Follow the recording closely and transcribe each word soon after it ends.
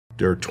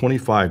there are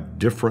 25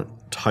 different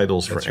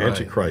titles for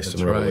Antichrist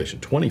in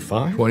Revelation.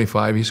 25?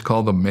 25. He's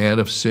called the man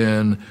of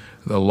sin,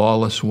 the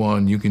lawless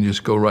one. You can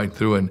just go right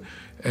through,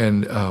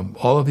 and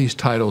all of these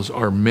titles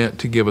are meant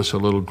to give us a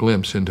little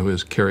glimpse into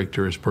his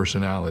character, his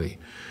personality.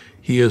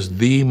 He is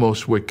the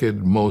most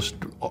wicked, most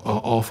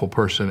awful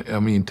person. I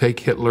mean, take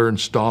Hitler and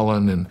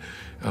Stalin and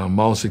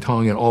Mao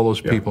Zedong and all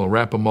those people, and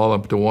wrap them all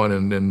up to one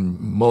and then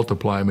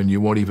multiply them, and you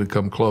won't even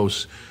come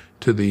close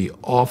to the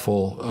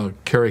awful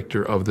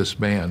character of this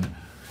man.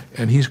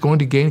 And he's going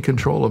to gain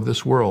control of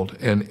this world,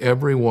 and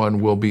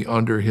everyone will be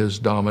under his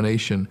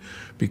domination,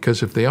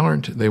 because if they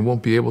aren't, they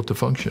won't be able to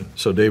function.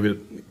 So,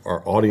 David,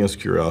 our audience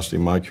curiosity,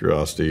 my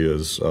curiosity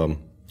is,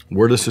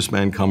 where does this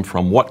man come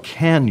from? What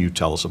can you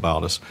tell us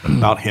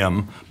about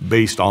him,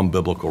 based on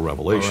biblical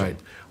revelation? All right.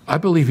 I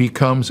believe he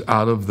comes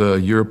out of the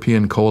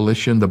European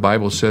coalition. The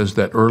Bible says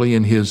that early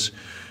in his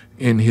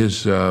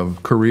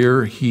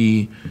career,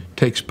 he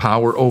takes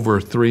power over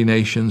 3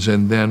 nations,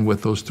 and then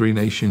with those 3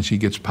 nations, he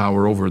gets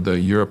power over the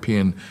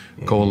European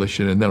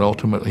coalition, and then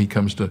ultimately he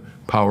comes to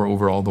power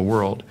over all the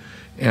world.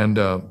 And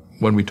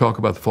when we talk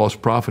about the false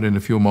prophet in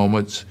a few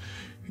moments,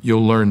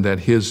 you'll learn that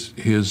his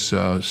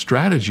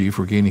strategy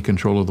for gaining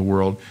control of the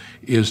world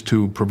is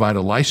to provide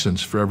a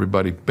license for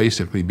everybody to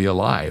basically be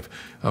alive.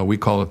 We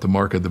call it the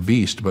mark of the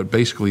beast, but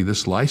basically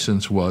this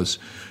license was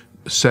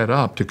set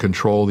up to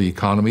control the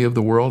economy of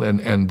the world,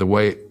 and the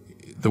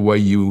way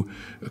you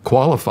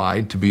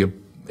qualified to be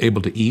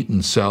able to eat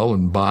and sell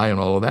and buy and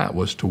all of that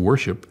was to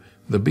worship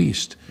the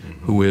beast,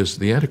 who is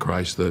the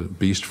Antichrist, the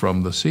beast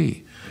from the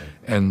sea.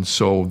 And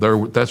so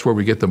that's where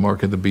we get the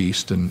mark of the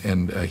beast,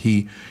 and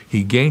he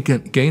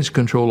gains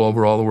control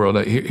over all the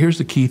world. Here's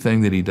the key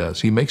thing that he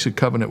does. He makes a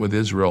covenant with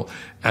Israel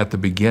at the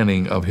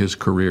beginning of his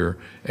career,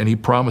 and he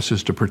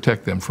promises to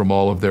protect them from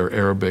all of their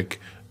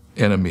Arabic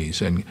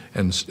enemies.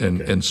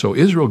 And so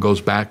Israel goes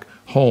back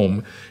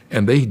home,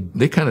 and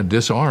they kind of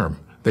disarm.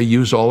 They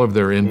use all of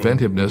their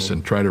inventiveness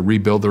and try to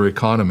rebuild their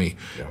economy.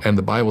 And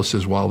the Bible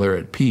says while they're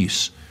at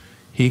peace,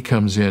 he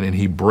comes in and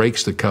he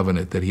breaks the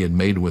covenant that he had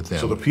made with them.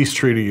 So the peace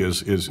treaty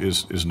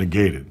is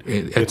negated.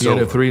 At the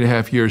end of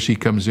 3.5 years, he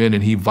comes in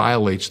and he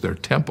violates their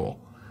temple.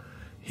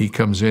 He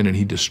comes in and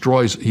he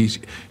destroys.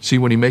 See,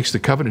 when he makes the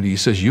covenant, he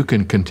says, you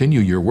can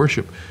continue your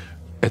worship.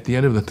 At the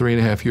end of the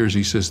 3.5 years,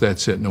 he says,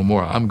 that's it, no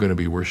more. I'm going to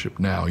be worshiped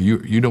now.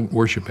 You don't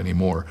worship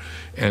anymore.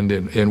 And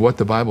in what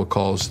the Bible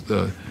calls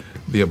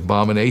the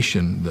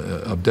abomination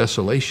of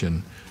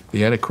desolation,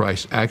 the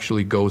Antichrist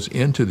actually goes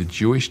into the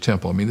Jewish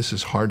temple. I mean, this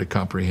is hard to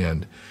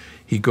comprehend.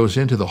 He goes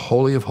into the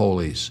Holy of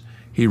Holies.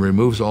 He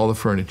removes all the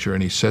furniture,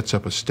 and he sets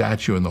up a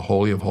statue in the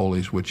Holy of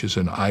Holies, which is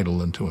an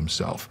idol unto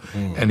himself.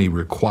 And he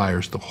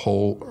requires the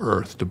whole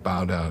earth to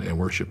bow down and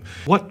worship.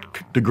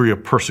 What degree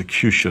of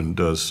persecution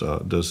does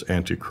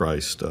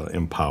Antichrist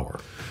empower?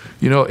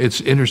 You know,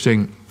 it's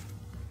interesting.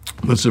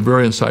 It's a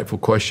very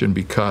insightful question,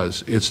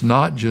 because it's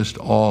not just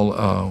all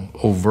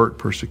overt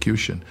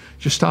persecution.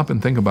 Just stop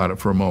and think about it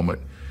for a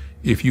moment.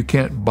 If you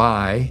can't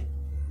buy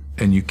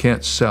and you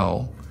can't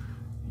sell,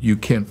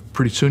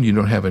 pretty soon you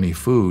don't have any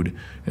food.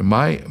 And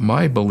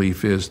my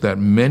belief is that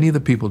many of the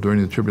people during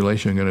the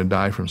tribulation are going to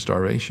die from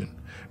starvation,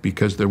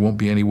 because there won't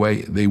be any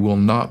way. They will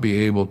not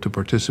be able to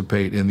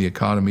participate in the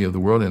economy of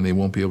the world, and they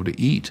won't be able to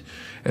eat.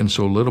 And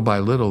so little by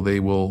little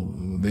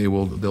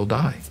they'll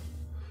die.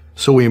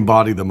 So we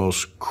embody the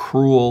most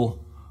cruel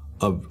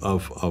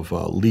of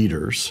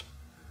leaders,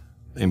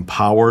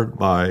 empowered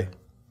by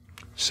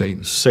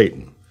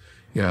Satan.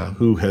 Yeah.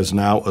 Who has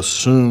now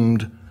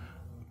assumed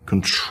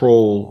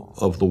control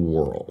of the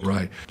world.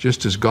 Right.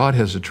 Just as God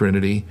has a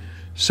Trinity,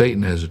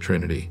 Satan has a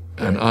Trinity,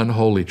 an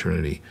unholy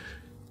Trinity.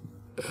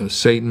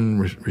 Satan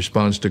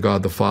responds to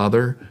God the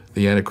Father,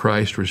 the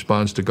Antichrist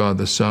responds to God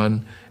the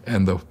Son,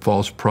 and the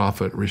false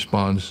prophet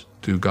responds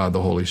to God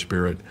the Holy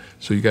Spirit.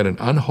 So you got an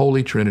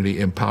unholy Trinity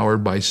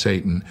empowered by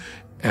Satan,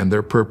 and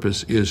their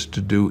purpose is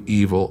to do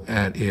evil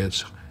at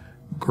its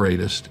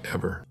greatest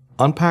ever.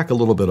 Unpack a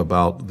little bit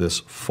about this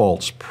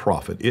false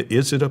prophet.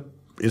 Is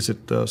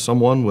it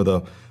someone with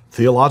a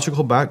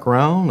theological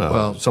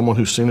background, someone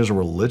who's seen as a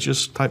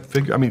religious type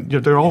figure? I mean,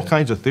 there are all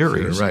kinds of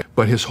theories. Sure, right.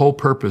 But his whole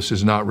purpose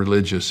is not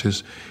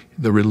religious.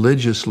 The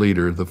religious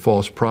leader, the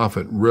false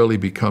prophet, really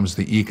becomes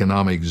the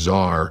economic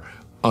czar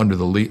under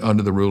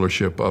the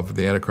rulership of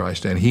the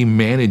Antichrist, and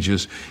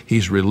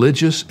he's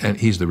religious, and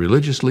he's the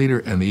religious leader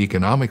and the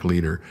economic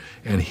leader,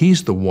 and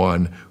he's the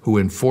one who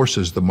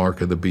enforces the mark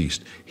of the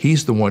beast.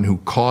 He's the one who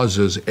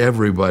causes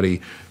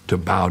everybody to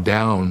bow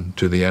down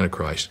to the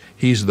Antichrist.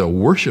 He's the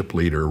worship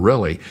leader,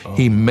 really.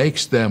 He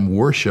makes them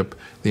worship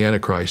the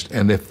Antichrist,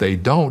 and if they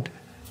don't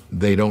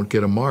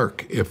get a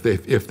mark. If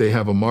they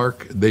have a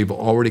mark, they've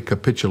already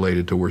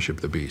capitulated to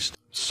worship the beast.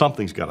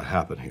 Something's got to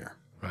happen here.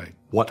 Right.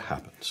 What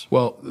happens?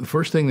 Well, the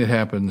first thing that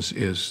happens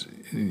is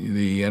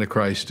the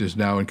Antichrist is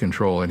now in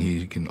control, and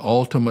he can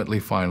ultimately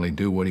finally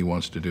do what he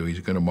wants to do.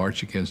 He's going to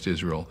march against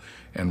Israel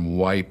and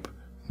wipe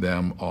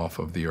them off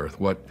of the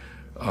earth. What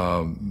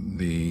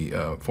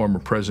the former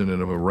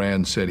president of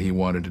Iran said he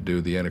wanted to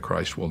do, the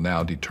Antichrist will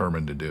now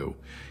determine to do.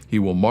 He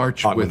will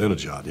march with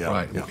Ahmadinejad, yeah.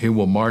 Right. Yeah. He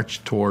will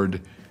march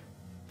toward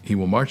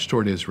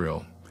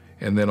Israel,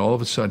 and then all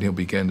of a sudden he'll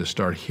begin to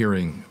start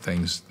hearing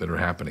things that are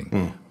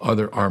happening.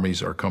 Other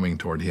armies are coming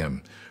toward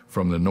him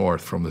from the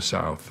north, from the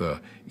south.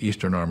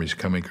 Eastern armies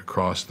coming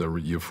across the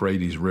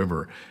Euphrates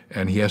River,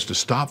 and he has to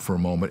stop for a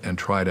moment and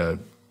try to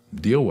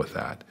deal with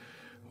that.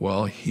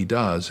 Well, he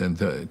does, and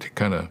to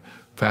kind of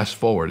fast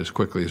forward as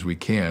quickly as we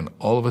can,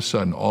 all of a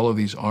sudden all of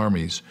these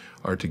armies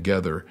are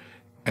together,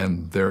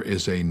 and there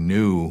is a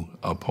new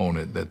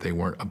opponent that they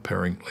weren't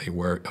apparently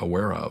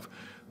aware of.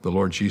 The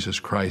Lord Jesus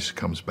Christ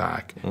comes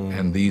back,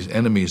 and these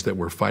enemies that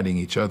were fighting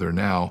each other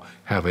now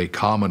have a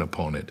common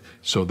opponent.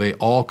 So they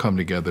all come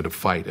together to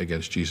fight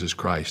against Jesus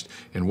Christ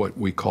in what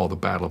we call the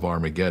Battle of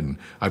Armageddon.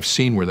 I've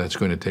seen where that's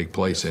going to take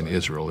place in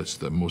Israel. It's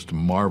the most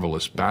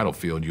marvelous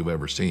battlefield you've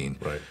ever seen.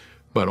 Right.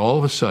 But all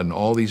of a sudden,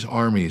 all these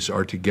armies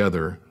are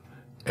together,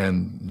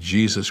 and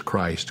Jesus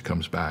Christ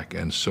comes back.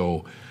 And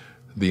so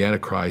the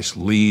Antichrist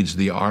leads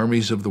the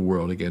armies of the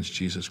world against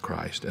Jesus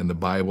Christ. And the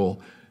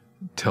Bible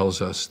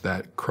tells us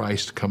that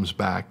Christ comes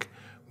back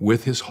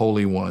with his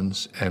holy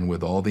ones and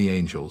with all the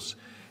angels.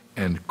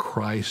 And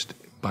Christ,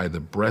 by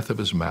the breath of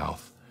his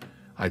mouth,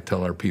 I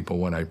tell our people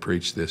when I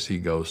preach this, he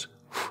goes,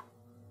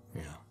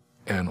 yeah,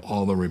 and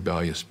all the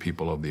rebellious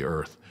people of the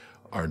earth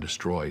are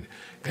destroyed.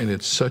 And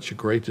it's such a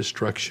great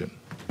destruction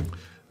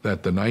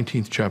that the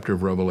 19th chapter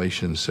of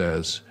Revelation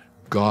says,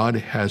 God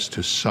has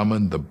to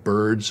summon the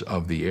birds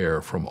of the air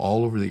from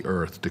all over the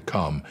earth to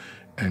come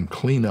and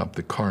clean up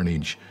the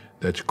carnage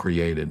that's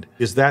created.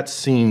 Is that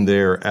scene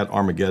there at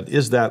Armageddon,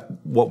 is that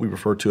what we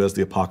refer to as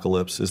the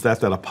apocalypse? Is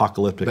that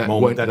apocalyptic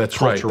moment that that's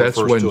culture right. That's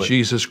refers when to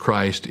Jesus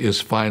Christ is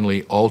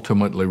finally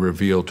ultimately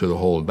revealed to the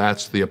whole.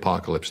 That's the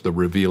apocalypse, the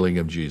revealing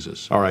of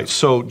Jesus. All right,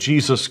 so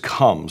Jesus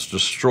comes,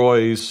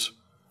 destroys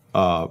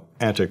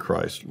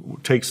Antichrist,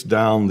 takes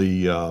down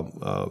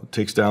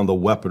the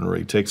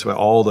weaponry, takes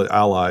all the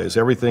allies,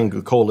 everything,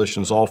 the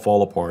coalitions all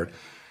fall apart.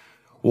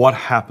 What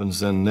happens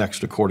then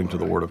next according to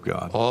the Word of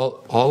God?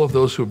 All of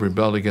those who have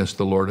rebelled against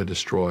the Lord are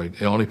destroyed.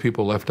 The only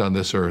people left on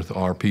this earth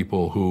are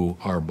people who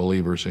are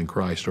believers in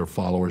Christ or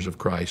followers of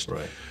Christ.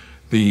 Right.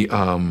 The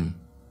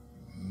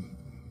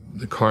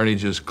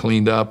carnage is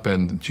cleaned up,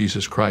 and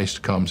Jesus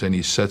Christ comes and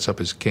he sets up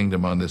his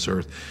kingdom on this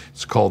earth.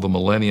 It's called the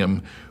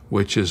Millennium,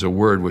 which is a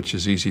word which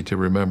is easy to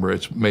remember.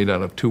 It's made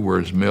out of two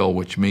words, mil,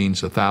 which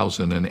means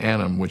 1,000, and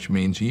annum, which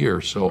means year.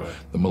 So right.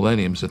 The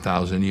millennium's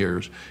 1,000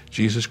 years.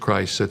 Jesus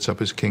Christ sets up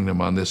his kingdom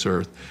on this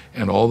earth,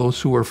 and all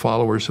those who are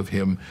followers of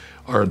him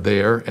are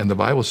there. And the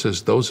Bible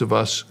says those of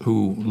us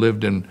who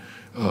lived and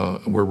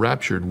were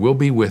raptured will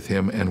be with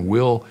him and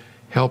will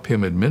help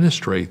him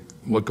administrate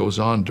what goes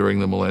on during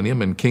the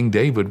millennium, and King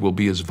David will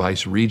be his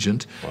vice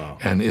regent. Wow.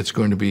 And it's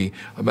going to be,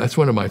 that's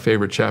one of my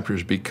favorite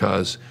chapters,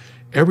 because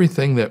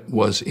everything that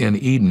was in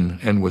Eden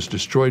and was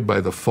destroyed by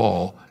the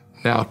fall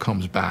now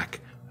comes back,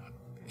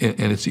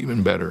 and it's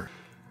even better.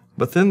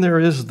 But then there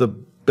is the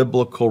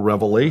biblical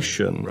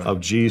revelation right. of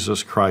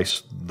Jesus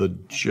Christ, the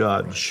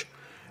judge. Right.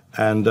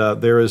 And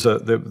there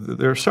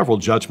are several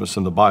judgments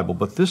in the Bible,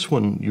 but this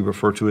one you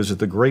refer to, is it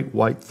the Great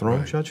White Throne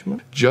right.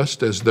 judgment?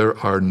 Just as there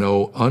are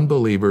no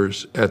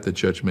unbelievers at the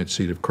judgment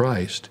seat of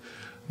Christ,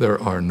 there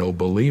are no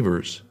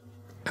believers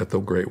at the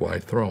Great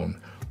White Throne.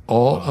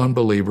 All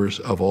unbelievers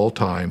of all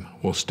time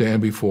will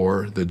stand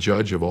before the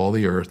judge of all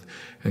the earth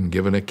and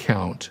give an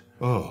account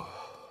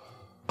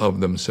of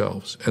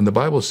themselves. And the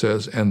Bible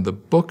says, and the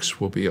books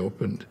will be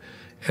opened,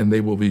 and they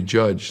will be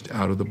judged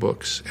out of the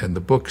books. And the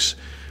books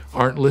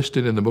aren't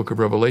listed in the book of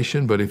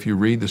Revelation, but if you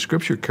read the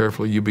scripture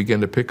carefully, you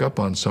begin to pick up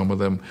on some of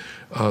them.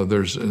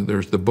 There's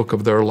the book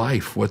of their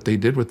life, what they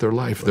did with their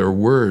life, right. their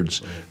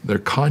words, right. their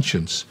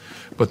conscience.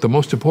 But the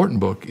most important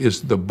book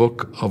is the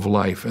book of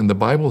life. And the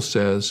Bible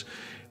says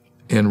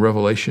in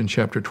Revelation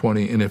chapter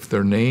 20, and if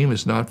their name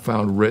is not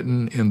found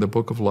written in the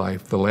book of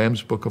life, the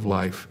Lamb's book of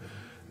life,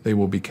 they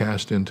will be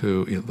cast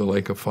into the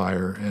lake of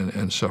fire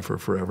and suffer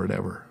forever and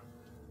ever.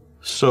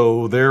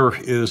 So there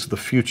is the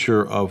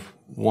future of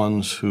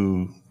ones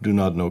who do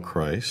not know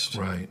Christ.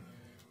 Right.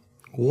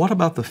 What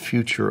about the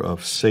future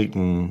of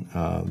Satan,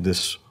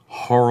 this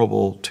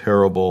horrible,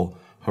 terrible,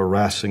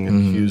 harassing,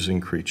 and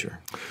accusing creature?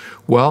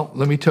 Well,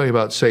 let me tell you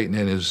about Satan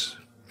and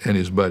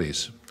his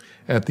buddies.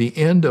 At the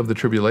end of the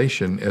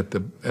tribulation, at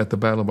the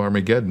Battle of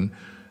Armageddon,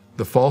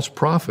 the false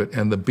prophet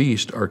and the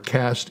beast are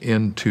cast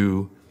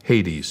into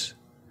Hades.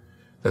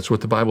 That's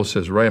what the Bible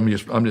says, right?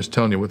 I'm just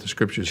telling you what the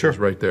Scripture says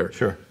right there.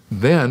 Sure.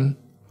 Then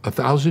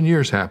 1,000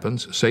 years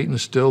happens.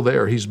 Satan's still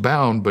there. He's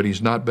bound, but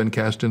he's not been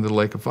cast into the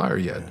lake of fire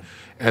yet. Yeah.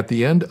 At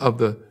the end of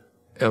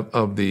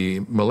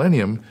the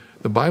millennium,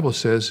 the Bible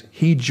says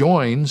he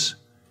joins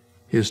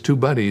his two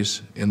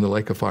buddies in the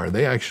lake of fire.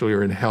 They actually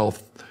are in hell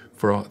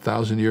for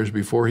 1,000 years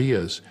before he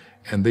is,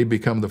 and they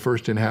become the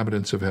first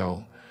inhabitants of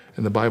hell.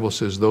 And the Bible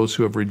says those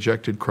who have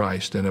rejected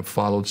Christ and have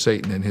followed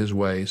Satan in his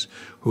ways,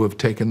 who have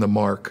taken the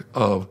mark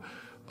of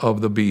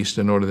the beast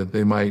in order that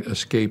they might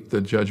escape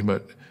the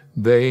judgment,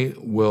 they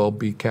will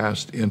be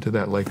cast into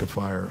that lake of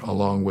fire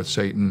along with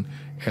Satan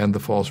and the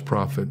false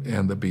prophet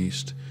and the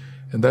beast.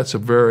 And that's a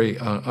very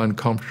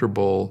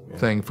uncomfortable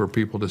thing for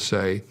people to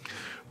say.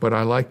 But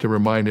I like to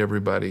remind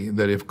everybody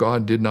that if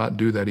God did not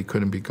do that, he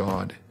couldn't be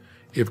God.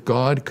 If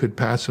God could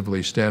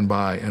passively stand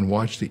by and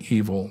watch the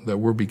evil that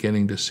we're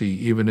beginning to see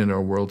even in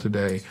our world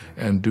today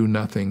and do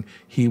nothing,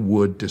 he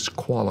would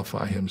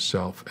disqualify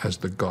himself as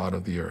the God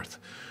of the earth.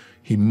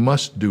 He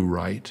must do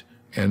right,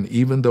 and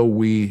even though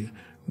we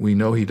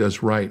know he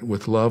does right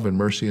with love and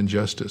mercy and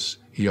justice,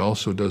 he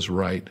also does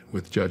right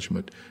with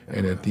judgment.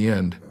 And at the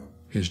end,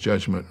 his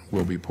judgment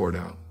will be poured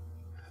out.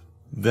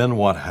 Then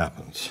what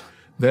happens?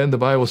 Then the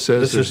Bible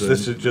says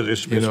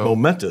it's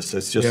momentous.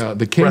 It's just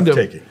the kingdom,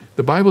 breathtaking.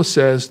 The Bible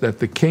says that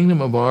the kingdom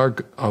of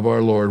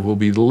our Lord will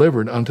be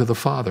delivered unto the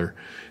Father.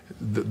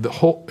 The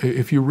whole,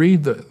 if you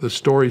read the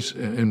stories,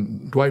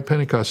 and Dwight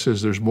Pentecost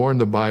says there's more in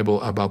the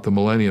Bible about the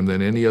millennium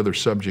than any other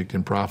subject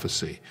in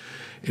prophecy.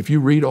 If you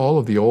read all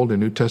of the Old and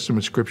New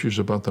Testament scriptures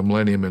about the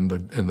millennium and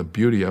the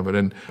beauty of it,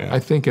 and I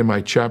think in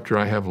my chapter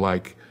I have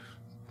like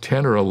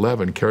 10 or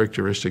 11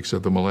 characteristics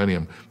of the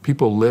millennium.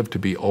 People live to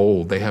be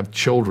old. They have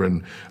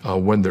children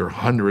when they're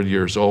 100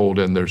 years old,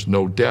 and there's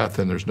no death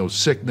and there's no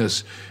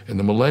sickness. And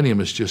the millennium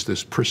is just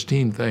this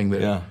pristine thing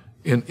that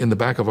in the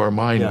back of our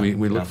mind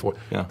we look for.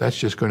 That's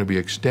just going to be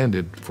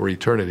extended for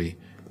eternity,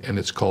 and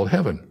it's called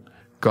heaven.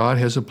 God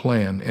has a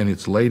plan, and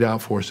it's laid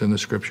out for us in the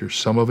scriptures.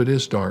 Some of it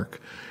is dark,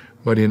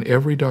 but in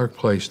every dark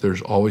place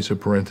there's always a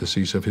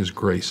parenthesis of his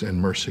grace and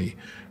mercy.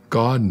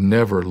 God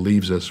never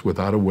leaves us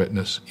without a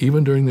witness,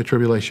 even during the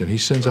tribulation. He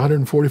sends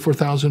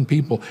 144,000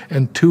 people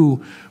and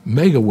 2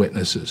 mega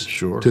witnesses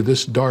to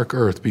this dark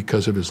earth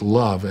because of his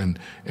love and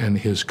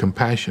his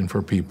compassion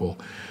for people.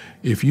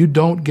 If you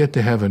don't get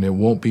to heaven, it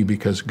won't be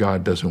because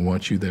God doesn't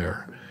want you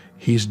there.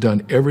 He's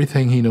done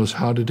everything he knows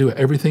how to do,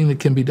 everything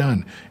that can be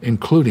done,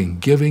 including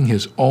giving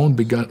his own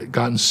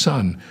begotten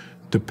Son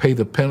to pay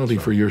the penalty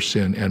for your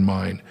sin and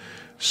mine.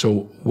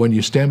 So when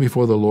you stand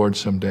before the Lord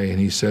someday and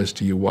he says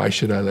to you, why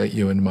should I let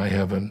you into my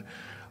heaven?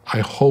 I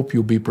hope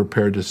you'll be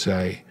prepared to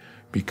say,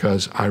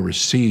 because I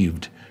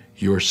received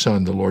your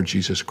Son, the Lord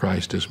Jesus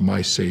Christ, as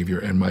my Savior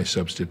and my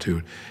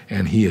substitute,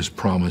 and he has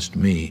promised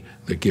me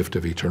the gift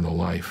of eternal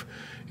life.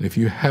 And if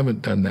you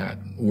haven't done that,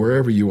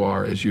 wherever you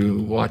are as you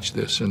watch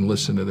this and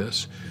listen to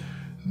this,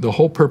 the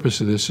whole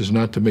purpose of this is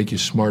not to make you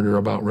smarter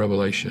about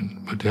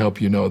Revelation, but to help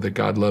you know that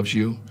God loves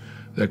you,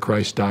 that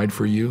Christ died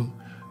for you,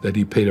 that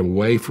he paid a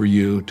way for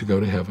you to go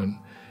to heaven,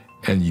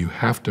 and you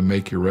have to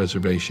make your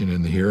reservation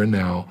in the here and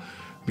now,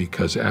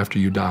 because after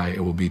you die,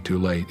 it will be too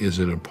late. Is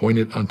it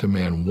appointed unto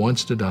man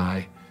once to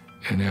die,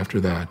 and after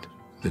that,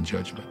 the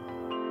judgment.